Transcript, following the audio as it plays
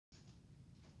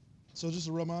So just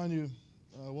to remind you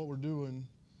what we're doing,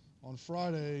 on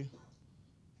Friday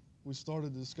we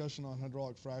started the discussion on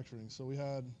hydraulic fracturing. So we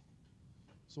had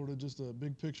sort of just a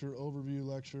big picture overview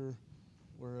lecture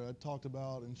where I talked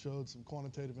about and showed some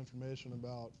quantitative information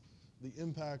about the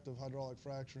impact of hydraulic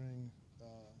fracturing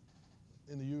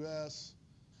in the U.S.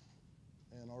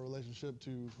 and our relationship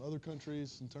to other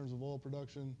countries in terms of oil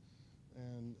production,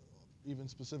 and even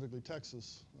specifically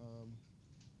Texas.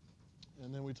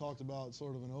 And then we talked about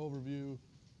sort of an overview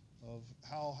of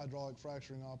how hydraulic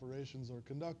fracturing operations are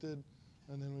conducted,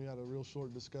 and then we had a real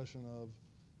short discussion of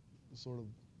sort of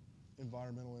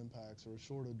environmental impacts, or a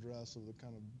short address of the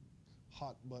kind of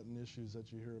hot button issues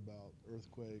that you hear about: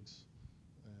 earthquakes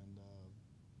and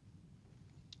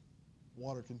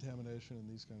water contamination and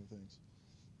these kind of things.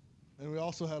 And we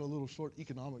also had a little short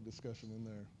economic discussion in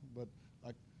there, but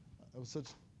I was such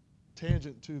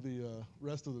tangent to the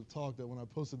rest of the talk that when I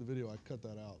posted the video I cut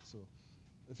that out. So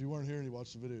if you weren't here and you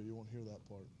watched the video, you won't hear that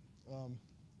part.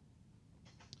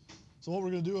 So what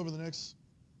we're going to do over the next,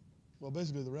 well,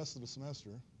 basically the rest of the semester,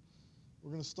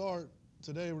 we're going to start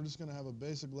today. We're just going to have a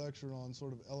basic lecture on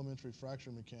sort of elementary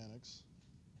fracture mechanics.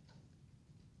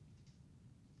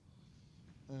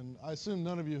 And I assume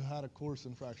none of you had a course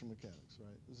in fracture mechanics,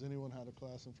 right? Has anyone had a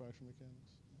class in fracture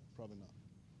mechanics? Probably not.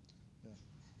 Yeah.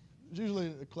 It's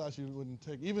usually a class you wouldn't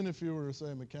take, even if you were,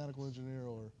 say, a mechanical engineer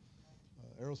or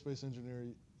aerospace engineer,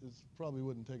 you probably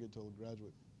wouldn't take it till a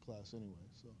graduate class anyway.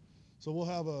 So we'll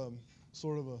have a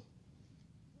sort of a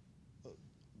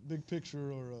big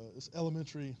picture, or this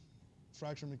elementary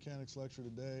fracture mechanics lecture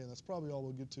today, and that's probably all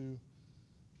we'll get to.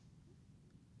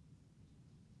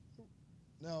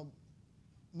 Now,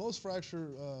 most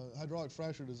hydraulic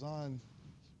fracture design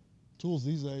tools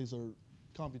these days are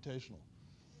computational,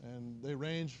 and they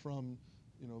range from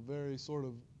very sort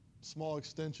of small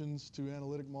extensions to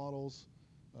analytic models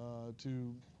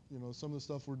to some of the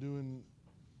stuff we're doing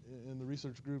in the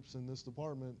research groups in this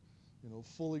department,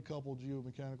 fully coupled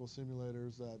geomechanical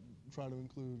simulators that try to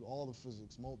include all the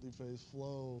physics, multi-phase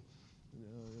flow,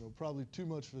 probably too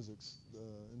much physics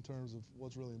in terms of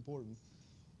what's really important.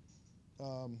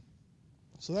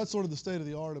 So that's sort of the state of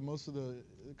the art of most of the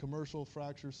commercial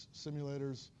fracture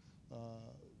simulators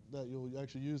that you'll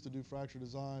actually use to do fracture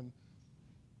design.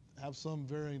 Have some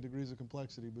varying degrees of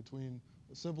complexity between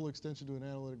a simple extension to an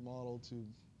analytic model to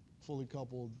fully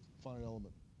coupled finite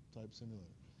element type simulator.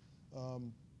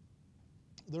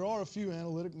 There are a few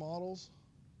analytic models,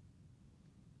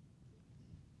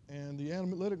 and the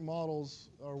analytic models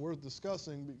are worth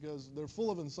discussing because they're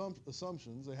full of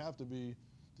assumptions. They have to be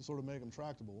to sort of make them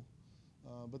tractable.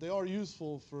 But they are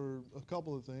useful for a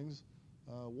couple of things.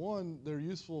 One, they're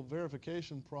useful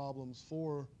verification problems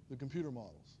for the computer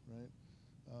models, right?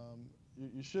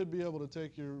 You should be able to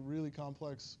take your really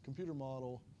complex computer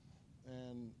model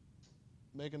and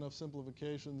make enough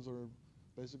simplifications, or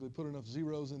basically put enough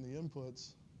zeros in the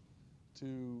inputs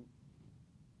to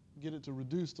get it to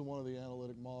reduce to one of the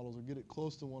analytic models, or get it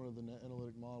close to one of the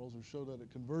analytic models, or show that it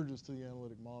converges to the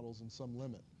analytic models in some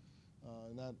limit.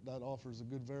 And that offers a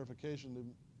good verification to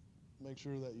make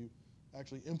sure that you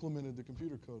actually implemented the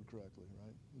computer code correctly,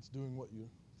 right? It's doing what you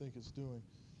think it's doing.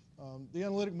 The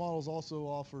analytic models also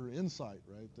offer insight,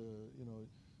 right?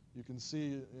 You can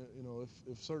see,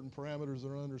 if certain parameters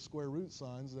are under square root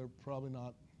signs, they're probably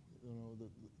not,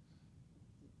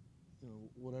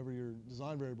 whatever your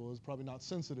design variable is, probably not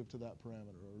sensitive to that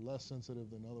parameter, or less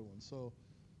sensitive than other ones. So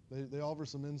they offer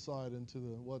some insight into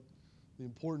the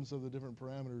importance of the different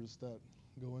parameters that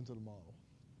go into the model.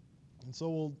 And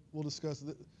so we'll discuss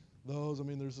those. I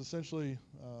mean, there's essentially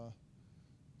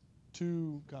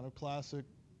two kind of classic,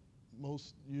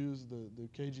 most used, the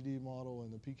KGD model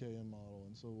and the PKM model.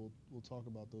 And so we'll talk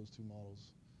about those two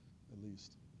models at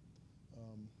least.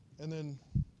 And then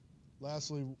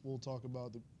lastly, we'll talk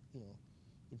about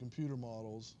the computer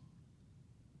models.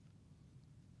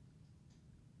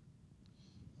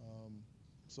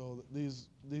 So these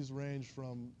range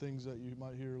from things that you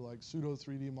might hear like pseudo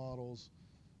 3D models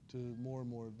to more and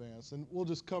more advanced. And we'll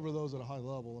just cover those at a high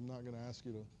level. I'm not going to ask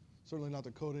you to, certainly not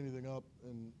to code anything up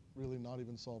and really not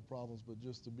even solve problems, but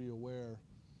just to be aware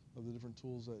of the different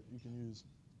tools that you can use.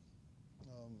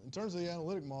 In terms of the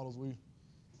analytic models, we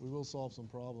will solve some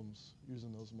problems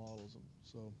using those models.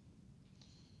 So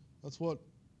that's what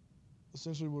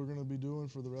essentially we're going to be doing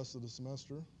for the rest of the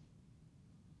semester.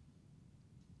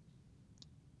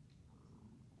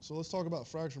 So let's talk about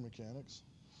fracture mechanics.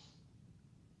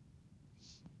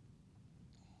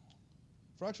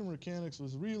 Fracture mechanics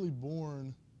was really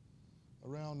born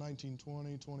around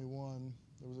 1920, 21.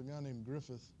 There was a guy named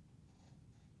Griffith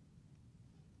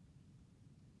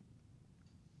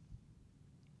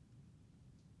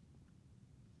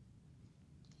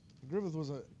Griffith was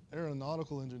an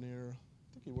aeronautical engineer.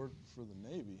 I think he worked for the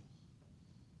Navy.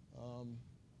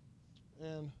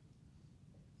 And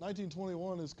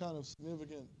 1921 is kind of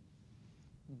significant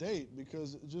date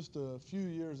because just a few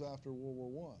years after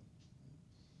World War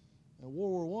I. And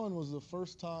World War I was the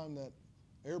first time that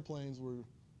airplanes were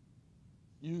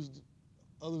used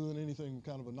other than anything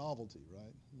kind of a novelty, right?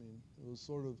 I mean, it was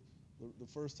sort of the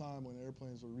first time when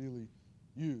airplanes were really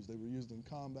used. They were used in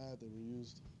combat, they were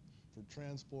used for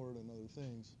transport and other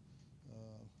things.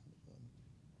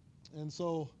 And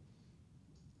so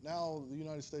now the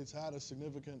United States had a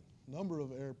significant number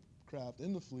of aircraft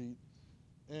in the fleet,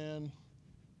 and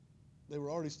they were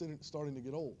already starting to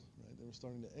get old, right? They were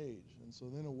starting to age. And so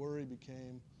then a worry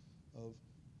became of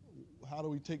how do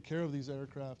we take care of these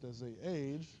aircraft as they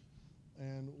age?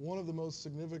 And one of the most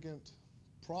significant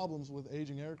problems with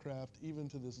aging aircraft, even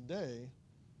to this day,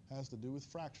 has to do with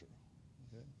fracture.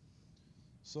 Okay?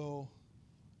 So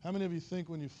how many of you think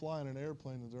when you fly in an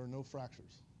airplane that there are no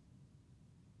fractures?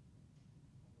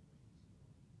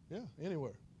 Yeah,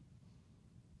 anywhere.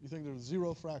 You think there's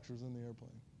 0 fractures in the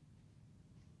airplane?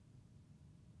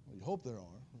 Well, you hope there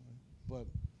are, right?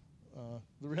 But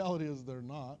the reality is they're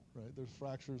not, right? There's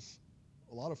fractures,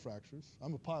 a lot of fractures.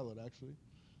 I'm a pilot, actually.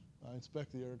 I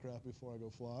inspect the aircraft before I go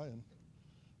fly, and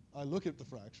I look at the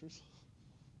fractures.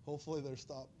 Hopefully they're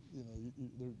stopped, you know,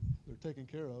 they're taken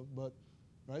care of. But,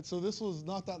 right, so this was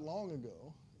not that long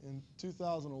ago. In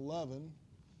 2011,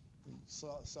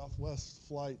 Southwest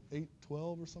Flight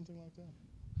 812 or something like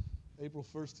that, April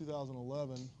 1st,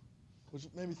 2011, which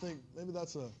made me think maybe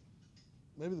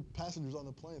maybe the passengers on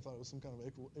the plane thought it was some kind of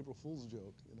April Fool's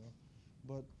joke, you know.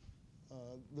 But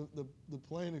the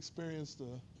plane experienced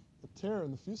a tear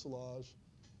in the fuselage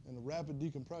and a rapid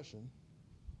decompression.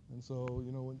 And so,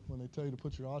 you know, when they tell you to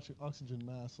put your oxygen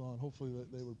mask on, hopefully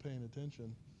they were paying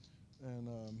attention. And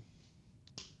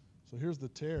so here's the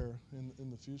tear in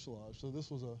the fuselage. So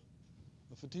this was a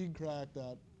fatigue crack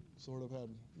that sort of had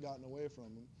gotten away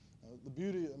from them. The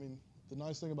beauty, I mean, the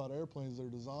nice thing about airplanes, they're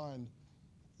designed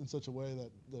in such a way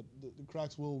that the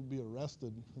cracks will be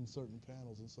arrested in certain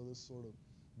panels. And so this sort of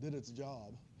did its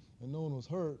job. And no one was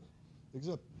hurt,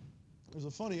 except there's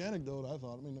a funny anecdote, I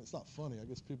thought. I mean, it's not funny. I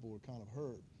guess people were kind of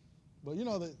hurt. But you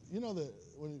know that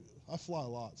when I fly a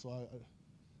lot, so I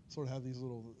sort of have these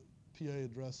little PA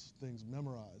address things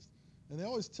memorized. And they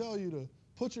always tell you to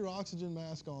put your oxygen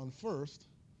mask on first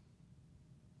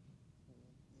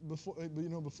before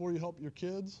you help your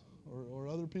kids or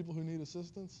other people who need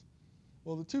assistance.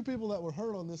 Well, the 2 people that were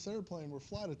hurt on this airplane were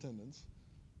flight attendants,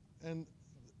 and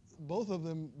both of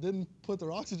them didn't put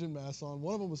their oxygen masks on.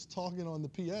 One of them was talking on the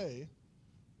PA,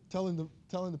 telling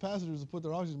the passengers to put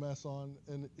their oxygen masks on,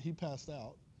 and he passed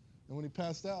out. And when he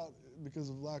passed out, because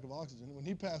of lack of oxygen, when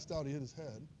he passed out, he hit his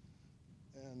head.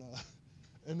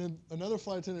 And then another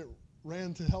flight attendant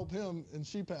ran to help him, and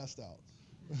she passed out.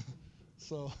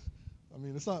 So, I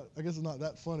mean, I guess it's not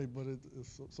that funny, but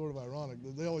it's sort of ironic.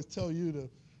 They always tell you to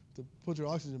put your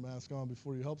oxygen mask on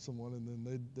before you help someone, and then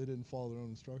they didn't follow their own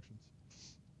instructions.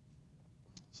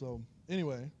 So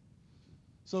anyway,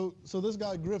 so this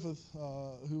guy Griffith,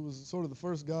 who was sort of the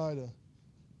first guy to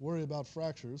worry about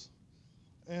fractures,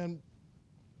 and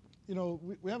you know,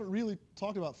 we haven't really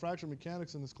talked about fracture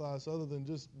mechanics in this class other than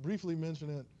just briefly mention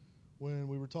it when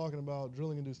we were talking about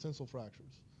drilling-induced tensile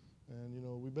fractures. And you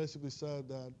know, we basically said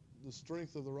that the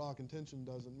strength of the rock in tension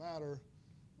doesn't matter.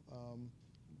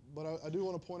 But I do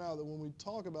want to point out that when we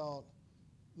talk about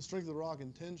the strength of the rock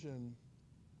in tension,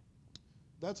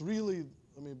 that's really,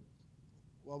 I mean,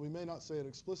 while we may not say it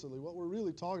explicitly, what we're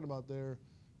really talking about there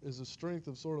is the strength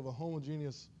of sort of a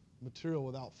homogeneous material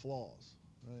without flaws,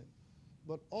 right?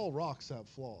 But all rocks have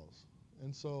flaws.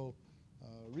 And so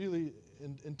really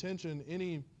in tension,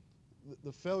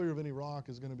 the failure of any rock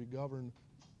is going to be governed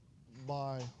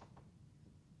by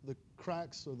the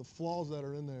cracks or the flaws that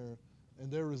are in there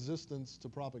and their resistance to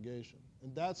propagation.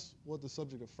 And that's what the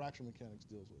subject of fracture mechanics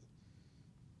deals with.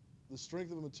 The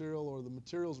strength of a material or the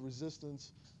material's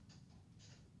resistance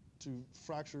to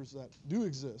fractures that do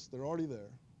exist, they're already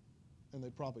there, and they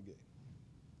propagate.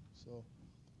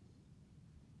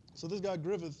 So this guy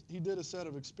Griffith, he did a set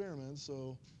of experiments.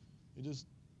 So he just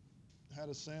had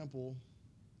a sample.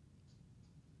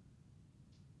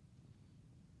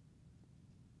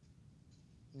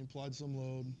 He applied some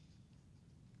load.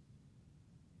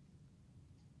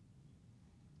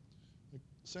 The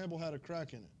sample had a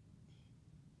crack in it.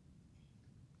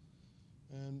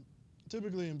 And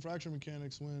typically in fracture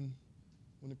mechanics, when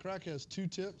the crack has 2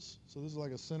 tips, so this is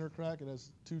like a center crack, it has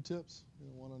 2 tips, you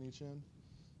know, one on each end.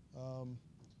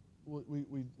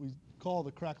 We call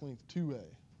the crack length 2A,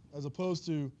 as opposed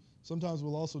to Sometimes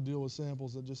we'll also deal with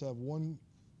samples that just have one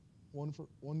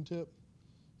tip,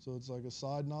 so it's like a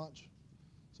side notch.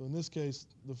 So in this case,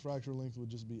 the fracture length would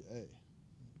just be A.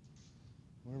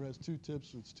 Whenever it has two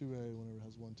tips, it's 2A. Whenever it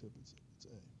has one tip, it's A.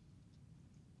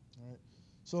 All right.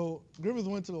 So Griffith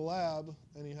went to the lab,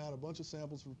 and he had a bunch of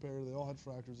samples prepared. They all had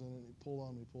fractures in it. And he pulled on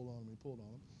them, he pulled on them, he pulled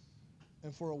on them.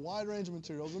 And for a wide range of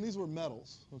materials, and these were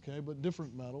metals, okay, but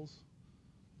different metals.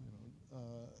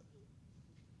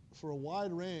 For a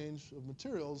wide range of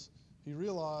materials, he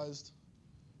realized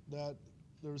that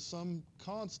there was some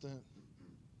constant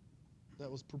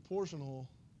that was proportional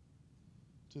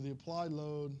to the applied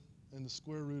load and the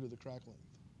square root of the crack length.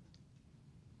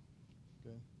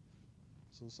 Okay,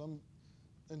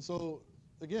 so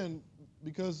again,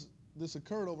 because this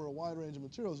occurred over a wide range of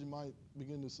materials, you might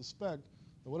begin to suspect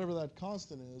that whatever that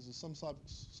constant is some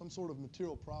sort of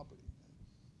material property.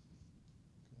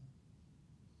 Okay.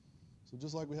 So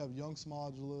just like we have Young's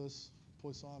modulus,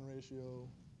 Poisson ratio,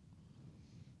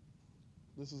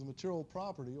 this is a material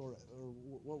property, or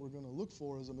what we're going to look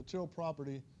for is a material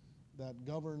property that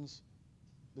governs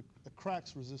a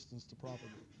crack's resistance to property,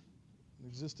 an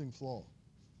existing flaw.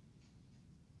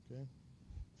 Okay.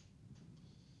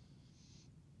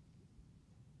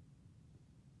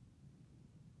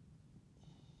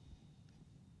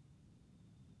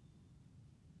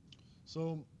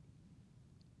 So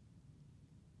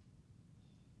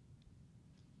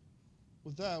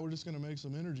with that, we're just going to make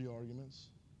some energy arguments.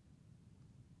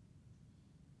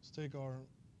 Let's take our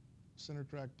center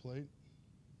crack plate.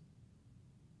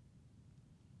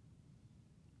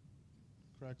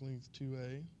 Crack length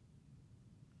 2A.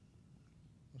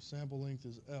 Our sample length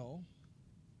is L.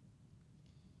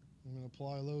 I'm going to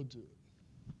apply a load to it.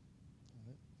 All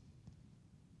right.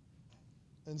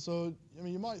 And so, I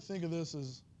mean, you might think of this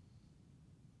as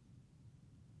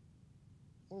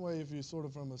one way. If you sort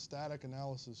of from a static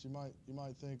analysis, you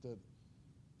might think that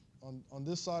on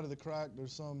this side of the crack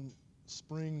there's some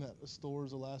spring that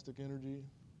stores elastic energy,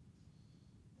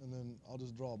 and then I'll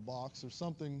just draw a box or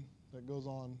something that goes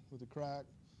on with the crack,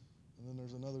 and then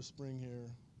there's another spring here,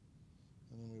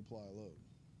 and then we apply a load.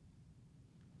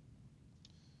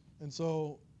 And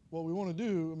so what we want to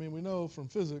do, I mean, we know from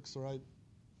physics, right,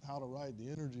 how to write the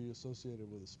energy associated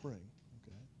with a spring.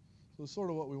 Okay, so it's sort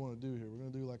of what we want to do here. We're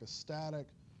going to do like a static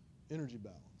energy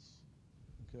balance.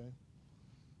 Okay,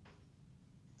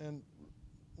 and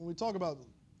when we talk about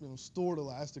stored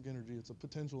elastic energy, it's a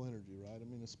potential energy, right? I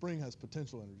mean, a spring has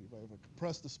potential energy. Right? If I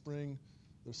compress the spring,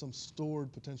 there's some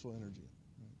stored potential energy.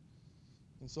 Right?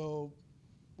 And so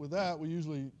with that, we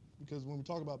usually, because when we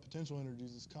talk about potential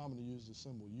energies, it's common to use the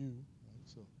symbol U. Right?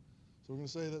 So we're going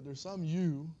to say that there's some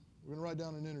U. We're going to write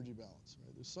down an energy balance.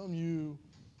 Right? There's some U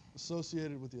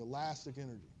associated with the elastic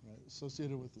energy, right?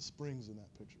 Associated with the springs in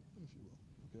that picture, if you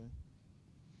will. Okay.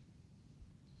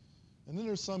 And then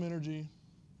there's some energy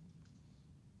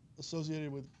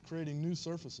associated with creating new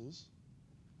surfaces.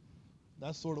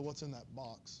 That's sort of what's in that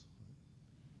box. Right?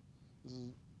 This is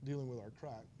dealing with our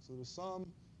crack. So there's some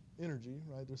energy,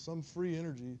 right? There's some free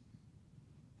energy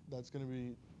that's going to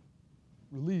be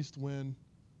released when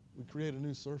we create a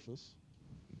new surface.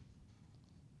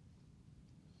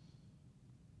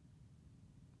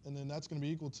 And then that's going to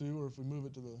be equal to, or if we move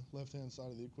it to the left-hand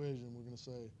side of the equation, we're going to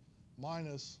say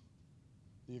minus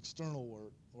the external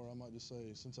work, or I might just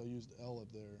say, since I used L up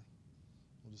there,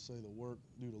 we'll just say the work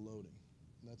due to loading,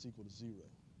 and that's equal to 0.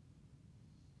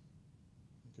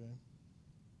 Okay?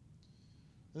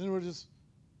 And then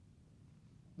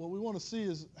what we want to see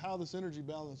is how this energy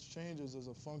balance changes as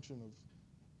a function of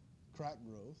crack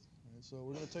growth. Right? So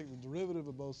we're going to take the derivative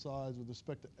of both sides with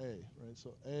respect to A. Right?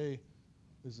 So A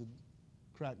is the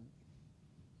crack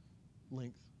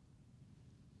length.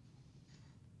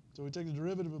 So we take the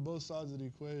derivative of both sides of the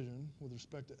equation with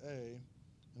respect to A,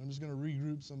 and I'm just going to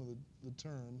regroup some of the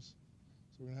terms.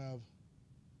 So we're going to have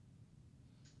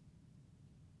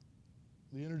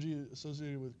the energy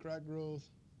associated with crack growth,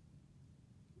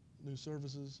 new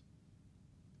surfaces,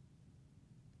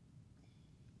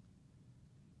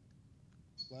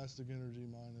 elastic energy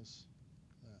minus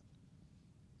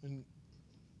that. And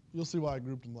you'll see why I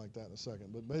grouped them like that in a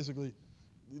second. But basically,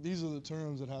 these are the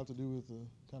terms that have to do with the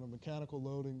kind of mechanical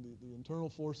loading, the internal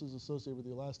forces associated with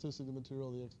the elasticity of the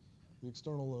material, the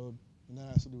external load, and that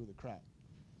has to do with the crack.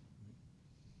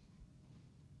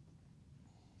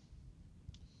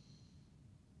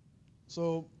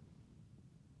 So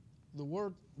the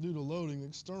work due to loading,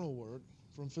 external work,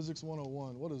 from Physics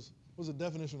 101, what's the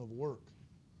definition of work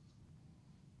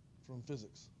from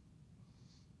physics?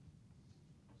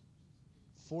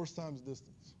 Force times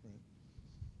distance, right?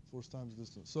 Force times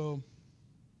distance. So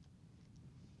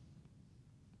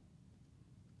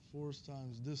force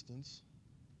times distance.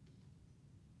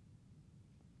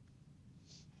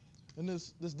 And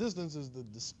this distance is the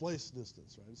displaced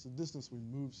distance, right? It's the distance we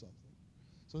move something.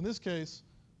 So in this case,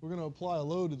 we're going to apply a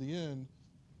load to the end,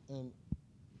 and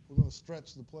we're going to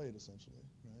stretch the plate, essentially,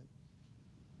 right?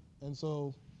 And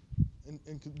so,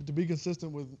 to be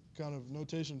consistent with kind of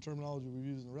notation and terminology we've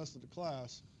used in the rest of the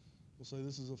class, we'll say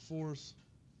this is a force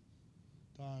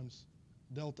times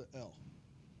delta L.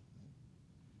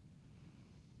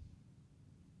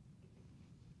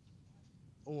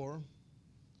 Or,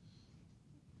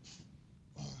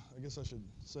 I guess I should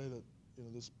say that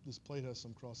this plate has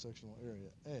some cross-sectional area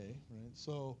A, right?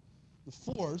 So the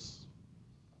force,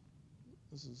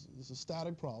 this is a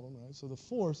static problem, right? So the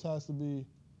force has to be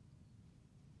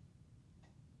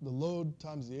the load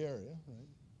times the area, right?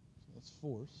 So that's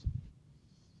force.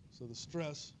 So the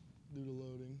stress due to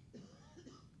loading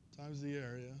times the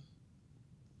area.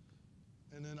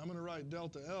 And then I'm going to write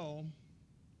delta L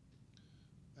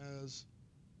as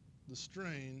the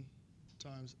strain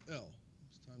times L.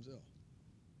 Times L.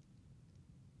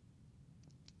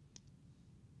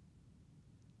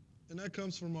 And that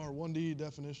comes from our 1D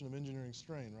definition of engineering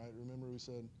strain, right? Remember we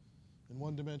said in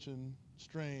one dimension,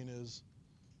 strain is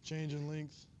change in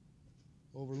length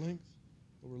over length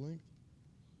over length.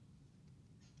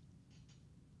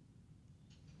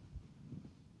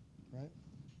 Right?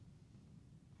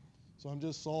 So I'm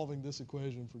just solving this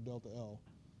equation for delta L,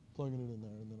 plugging it in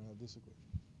there, and then I have this equation.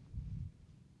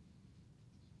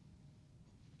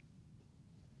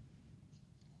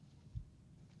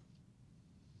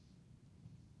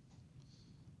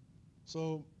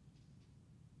 So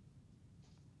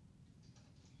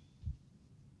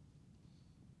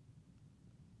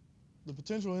the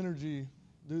potential energy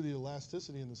due to the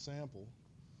elasticity in the sample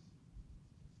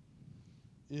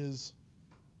is,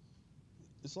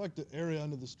 it's like the area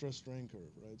under the stress strain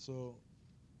curve, right? So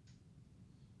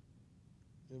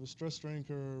you have a stress strain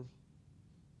curve.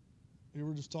 Here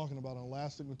we're just talking about an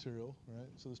elastic material, right?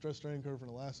 So the stress strain curve for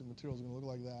an elastic material is going to look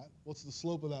like that. What's the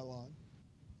slope of that line?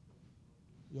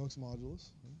 Young's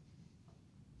modulus. Right?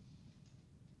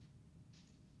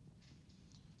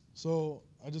 So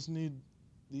I just need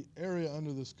the area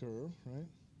under this curve, right?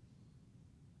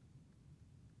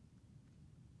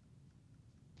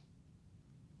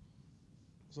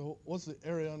 So what's the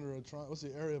area under a what's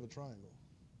the area of a triangle?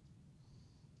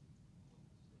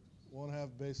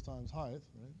 1/2 base times height,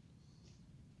 right?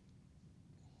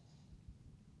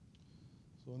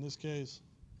 So in this case,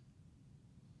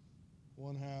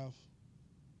 1/2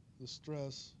 the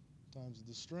stress times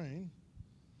the strain.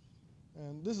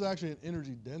 And this is actually an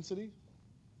energy density.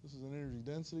 This is an energy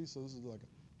density, so this is like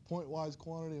a point-wise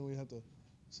quantity, and we have to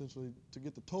essentially, to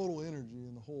get the total energy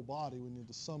in the whole body, we need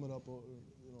to sum it up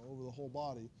over the whole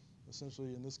body.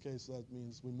 Essentially, in this case, that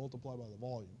means we multiply by the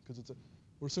volume, because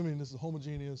we're assuming this is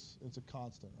homogeneous, it's a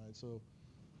constant, right? So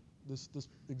this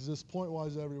exists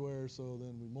point-wise everywhere, so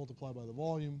then we multiply by the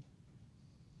volume,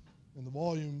 and the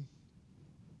volume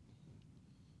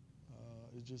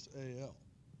is just AL.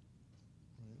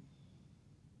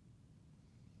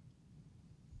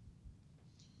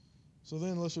 So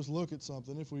then let's just look at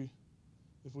something. If we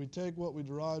take what we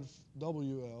derived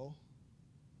WL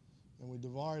and we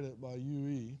divide it by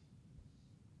UE,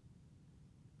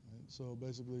 right? So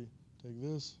basically take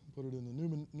this, put it in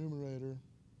the numerator,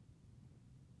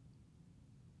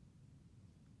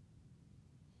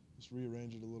 just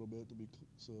rearrange it a little bit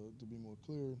to be more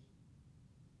clear,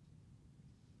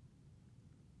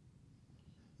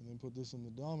 and then put this in the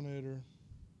denominator.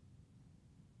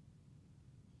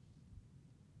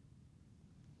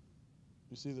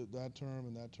 You see that that term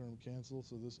and that term cancel,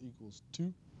 so this equals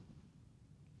 2.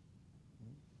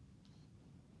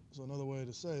 So another way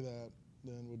to say that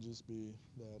then would just be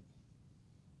that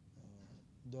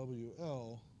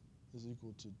WL is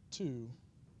equal to 2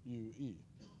 UE.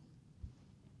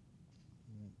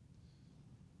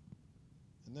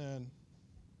 And then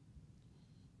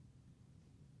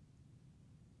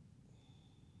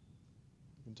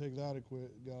you can take that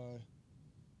guy,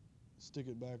 stick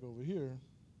it back over here.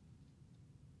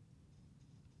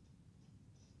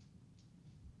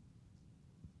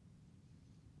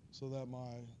 So that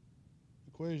my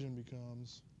equation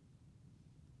becomes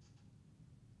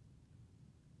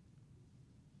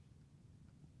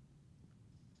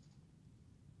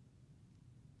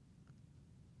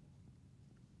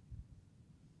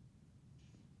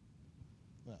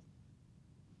that.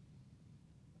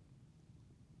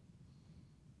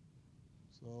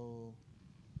 So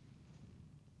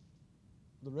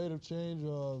the rate of change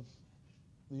of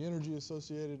the energy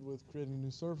associated with creating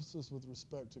new surfaces with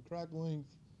respect to crack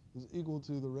length is equal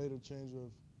to the rate of change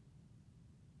of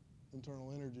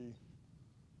internal energy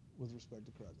with respect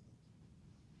to cracking length.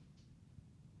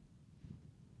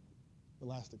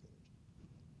 Elastic energy.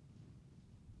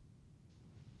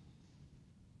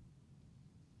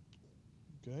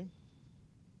 Okay?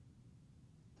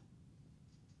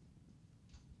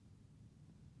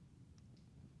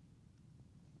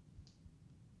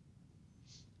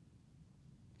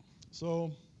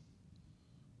 So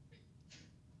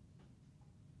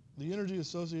the energy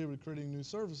associated with creating new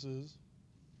surfaces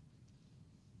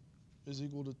is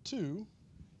equal to 2,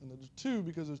 and there's 2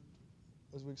 because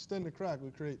as we extend the crack,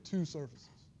 we create 2 surfaces,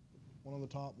 one on the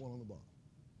top, one on the bottom.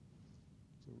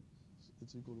 So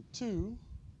it's equal to 2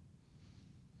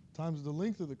 times the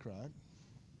length of the crack,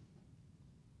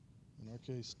 in our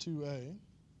case 2a,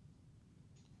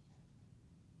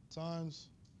 times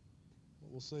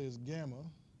what we'll say is gamma.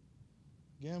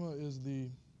 Gamma is the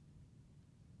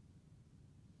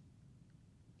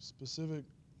specific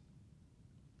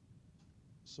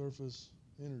surface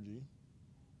energy.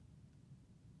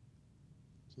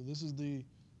 So this is the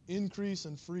increase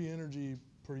in free energy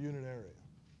per unit area.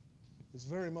 It's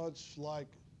very much like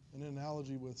an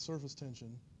analogy with surface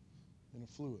tension in a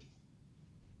fluid.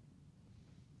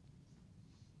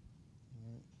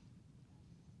 All right.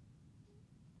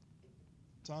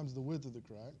 Times the width of the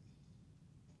crack.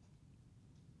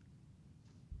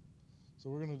 So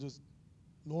we're going to just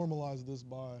normalize this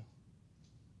by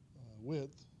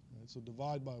width. Right? So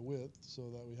divide by width so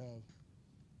that we have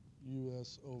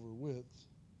US over width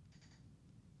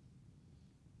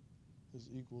is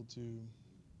equal to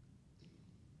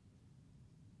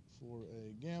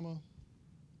 4a gamma.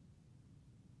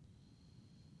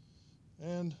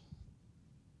 And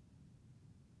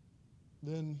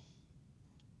then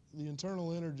the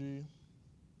internal energy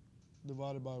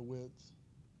divided by width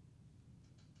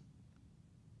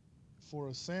for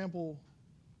a sample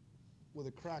with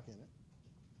a crack in it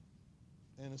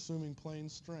and assuming plane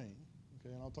strain.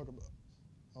 Okay, and I'll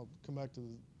come back to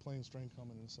the plane strain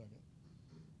comment in a second.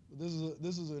 But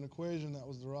this is an equation that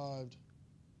was derived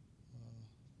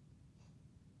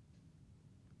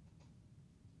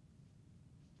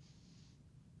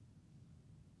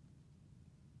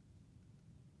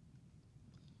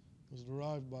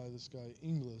by this guy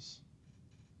Inglis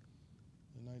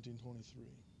in 1923.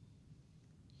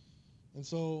 And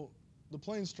so the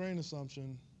plane strain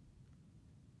assumption,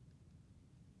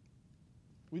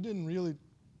 we didn't really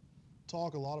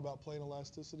talk a lot about plane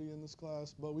elasticity in this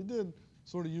class, but we did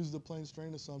sort of use the plane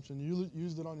strain assumption. You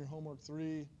used it on your homework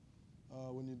 3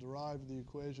 when you derived the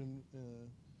equation,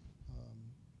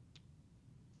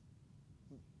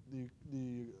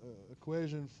 the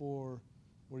equation for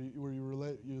where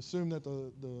you assume that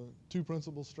the two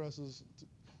principal stresses,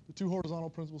 the two horizontal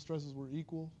principal stresses were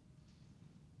equal,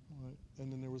 right?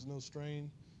 And then there was no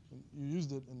strain. And you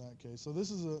used it in that case. So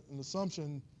this is an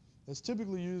assumption that's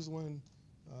typically used when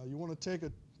you want to take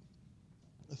a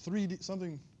 3D,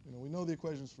 something, we know the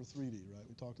equations for 3D, right?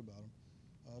 We talked about them.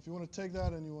 If you want to take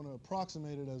that and you want to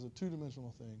approximate it as a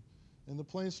two-dimensional thing, and the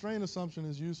plane strain assumption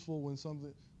is useful when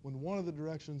one of the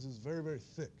directions is very, very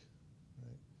thick,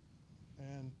 right?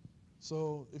 And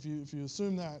so if you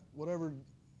assume that whatever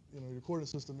your coordinate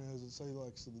system is, let's say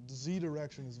so the z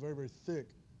direction is very, very thick,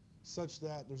 such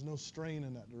that there's no strain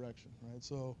in that direction, right?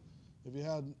 So if you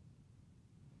had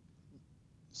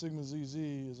sigma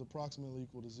zz is approximately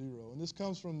equal to 0, and this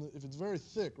comes from if it's very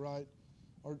thick, right?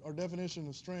 Our definition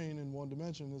of strain in one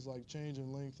dimension is like change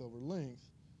in length over length.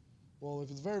 Well, if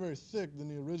it's very, very thick, then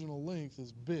the original length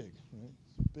is big, right?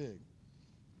 It's big.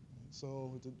 Right?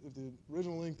 So if the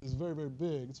original length is very, very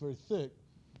big, it's very thick,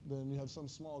 then you have some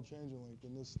small change in length,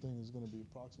 and this thing is going to be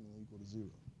approximately equal to 0.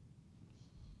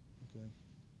 Okay.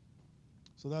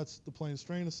 So that's the plane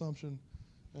strain assumption,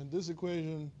 and this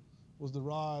equation was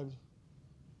derived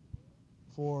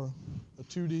for a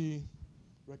 2D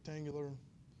rectangular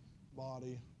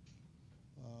body,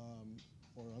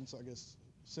 or I guess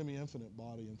semi-infinite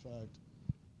body, in fact,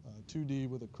 2D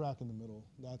with a crack in the middle.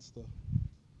 That's the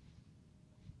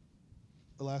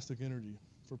elastic energy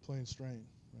for plane strain,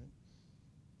 right?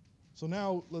 So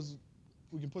now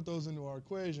we can put those into our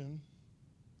equation.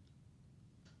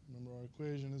 Remember, our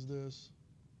equation is this.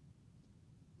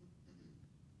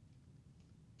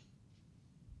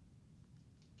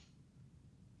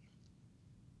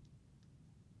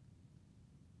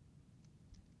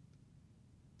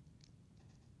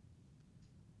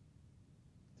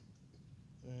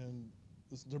 And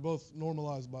they're both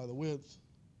normalized by the width,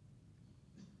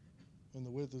 and the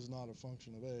width is not a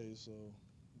function of A, so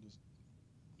just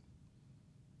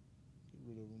get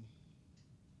rid of them.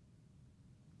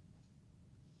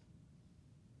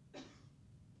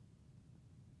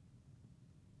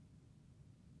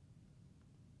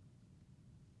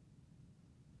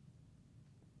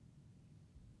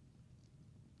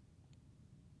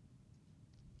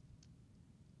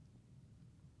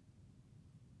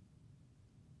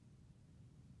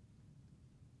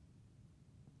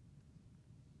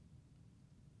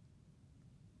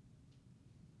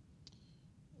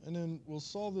 And then we'll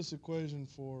solve this equation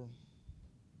for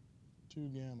 2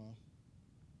 gamma.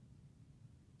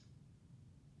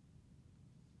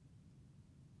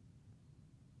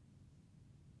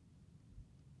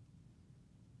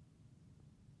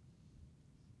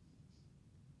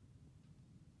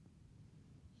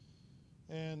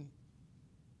 And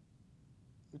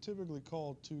we typically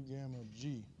call 2 gamma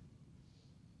G.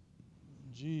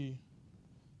 G,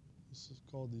 this is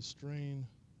called the strain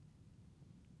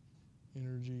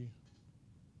energy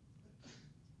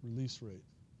release rate.